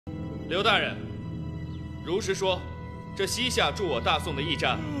刘大人，如实说，这西夏助我大宋的驿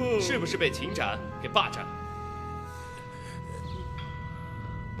站，是不是被秦斩给霸占？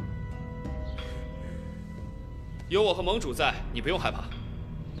有我和盟主在，你不用害怕。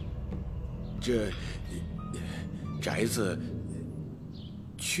这宅子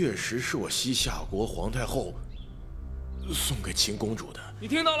确实是我西夏国皇太后送给秦公主的。你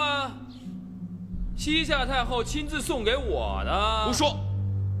听到了？西夏太后亲自送给我的。胡说，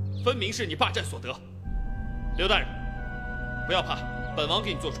分明是你霸占所得。刘大人，不要怕，本王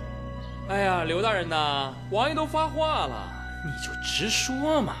给你做主。哎呀，刘大人呐，王爷都发话了，你就直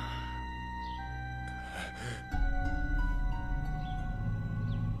说嘛。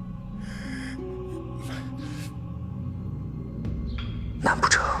难不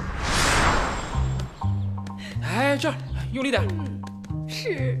成？哎，这儿用力点。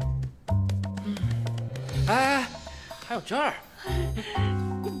是。哎，还有这儿。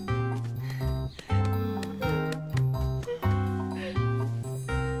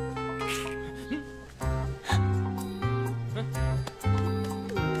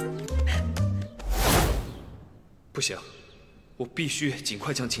不行，我必须尽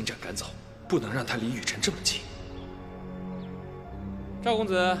快将秦斩赶走，不能让他离雨辰这么近。赵公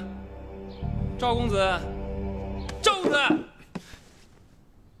子，赵公子，赵公子！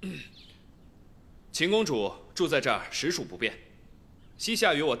秦公主住在这儿实属不便，西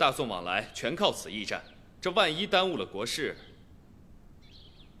夏与我大宋往来全靠此驿站，这万一耽误了国事，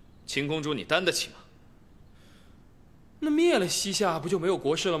秦公主你担得起吗？那灭了西夏不就没有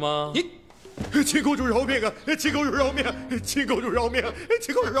国事了吗？秦公主饶命啊！秦公主饶命！秦公主饶命！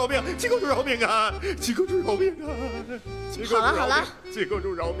秦公主饶命！秦公主饶命啊！秦公主饶命啊！好了好了，秦公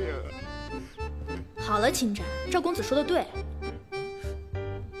主饶命！好了，秦斩，赵公子说的对。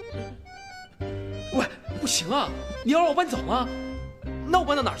喂，不行啊！你要让我搬走吗？那我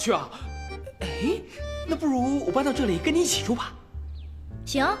搬到哪儿去啊？哎，那不如我搬到这里跟你一起住吧。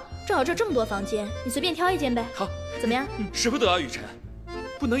行，正好这这么多房间，你随便挑一间呗。好，怎么样？使不得啊，雨辰，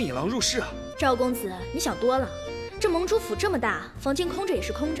不能引狼入室啊。赵公子，你想多了。这盟主府这么大，房间空着也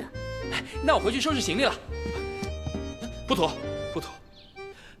是空着。那我回去收拾行李了。不妥，不妥。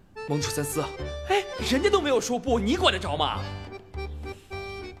盟主三思啊！哎，人家都没有说不，你管得着吗？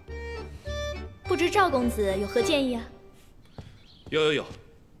不知赵公子有何建议啊？有，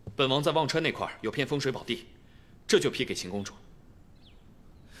本王在忘川那块有片风水宝地，这就批给秦公主。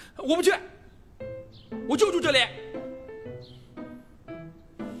我不去，我就住这里。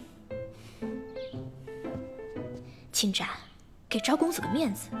秦斩，给赵公子个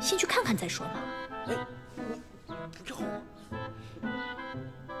面子，先去看看再说嘛。哎，我不要。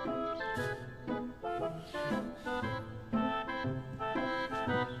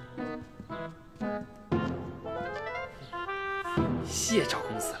谢赵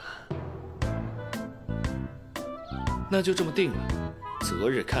公子了。那就这么定了，择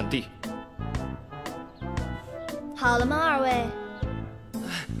日看地。好了吗，二位？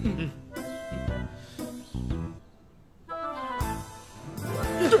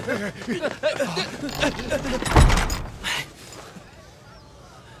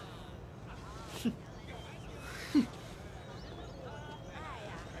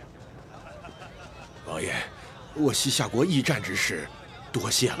王爷，我西夏国驿站之事，多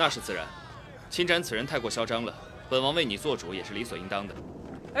谢了。那是自然，秦斩此人太过嚣张了，本王为你做主也是理所应当的。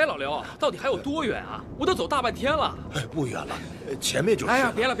哎，老刘，到底还有多远啊？我都走大半天了。不远了，前面就是。哎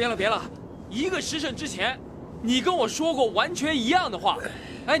呀，别了！1个时辰之前，你跟我说过完全一样的话。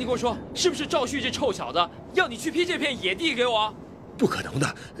哎，你跟我说，是不是赵旭这臭小子要你去批这片野地给我？不可能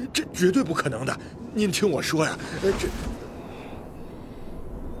的，这绝对不可能的。您听我说呀，这。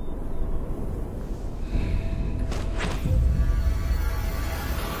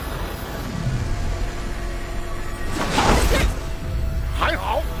还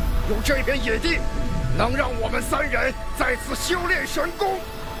好，有这片野地，能让我们3人再次修炼神功。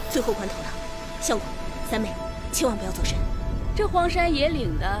最后关头了，相公、三妹，千万不要走神。这荒山野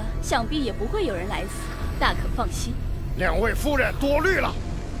岭的，想必也不会有人来此，大可放心。2位夫人多虑了，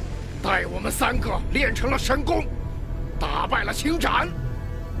待我们3个练成了神功，打败了秦斩，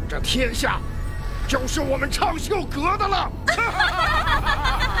这天下就是我们昌秀阁的了。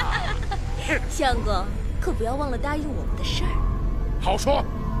相公，可不要忘了答应我们的事儿。好说，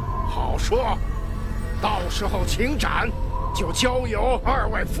好说，到时候秦斩就交由2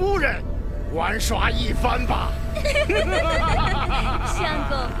位夫人玩耍一番吧。相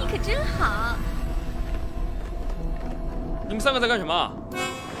公，你可真好。你们3个在干什么？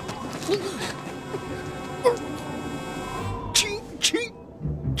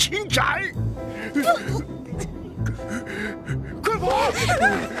秦斩，快跑！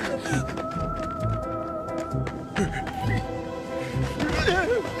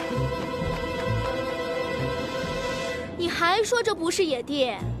你还说这不是野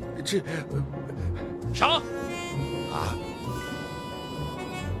地？这上！啊，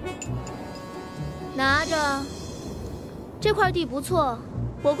拿着，这块地不错，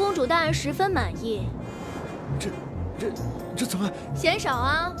我公主大人十分满意。这怎么？嫌少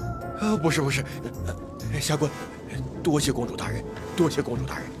啊？不是，下官，多谢公主大人，多谢公主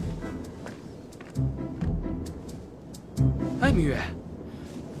大人。哎，明月，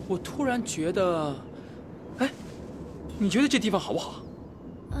我突然觉得，哎，你觉得这地方好不好？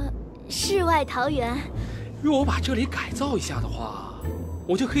世外桃源。如果我把这里改造一下的话，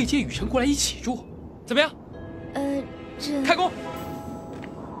我就可以接雨辰过来一起住，怎么样？这开工。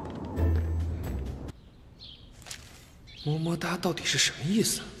么么哒到底是什么意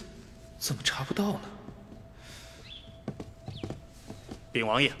思？怎么查不到呢？禀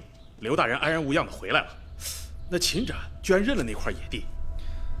王爷，刘大人安然无恙的回来了。那秦斩居然认了那块野地。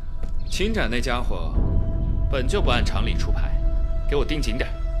秦斩那家伙本就不按常理出牌，给我盯紧点。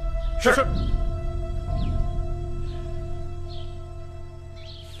是。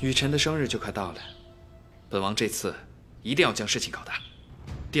雨辰的生日就快到了，本王这次一定要将事情搞大，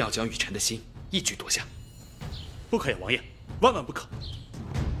定要将雨辰的心一举夺下。不可以，王爷，万万不可！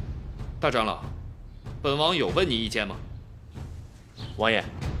大长老，本王有问你意见吗？王爷，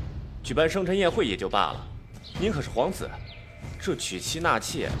举办生辰宴会也就罢了，您可是皇子，这娶妻纳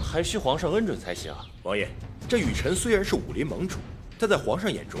妾还需皇上恩准才行啊！王爷，这雨辰虽然是武林盟主，但在皇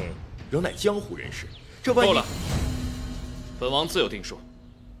上眼中仍乃江湖人士。这万一……够了，本王自有定数。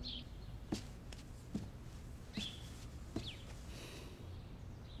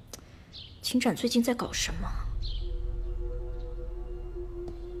秦斩最近在搞什么？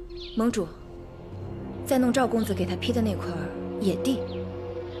盟主，再弄赵公子给他批的那块野地。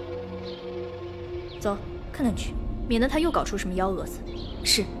走，看看去，免得他又搞出什么幺蛾子。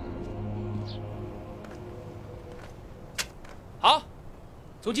是。好，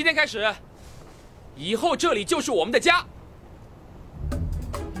从今天开始，以后这里就是我们的家。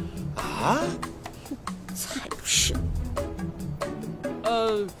啊？才不是。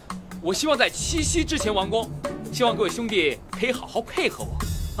我希望在七夕之前完工，希望各位兄弟可以好好配合我。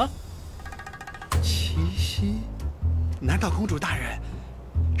七夕？难道公主大人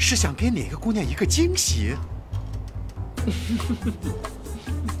是想给哪个姑娘一个惊喜？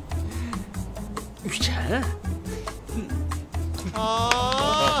雨辰，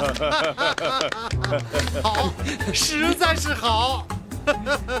啊，好，实在是好。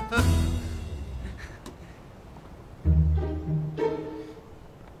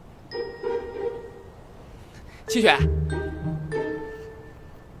清雪，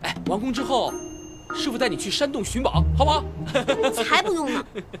哎，完工之后，师傅带你去山洞寻宝，好不好？才不用呢，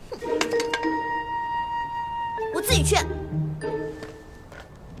我自己去。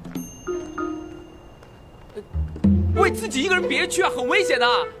喂，自己一个人别去啊，很危险的。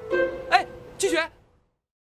哎，清雪。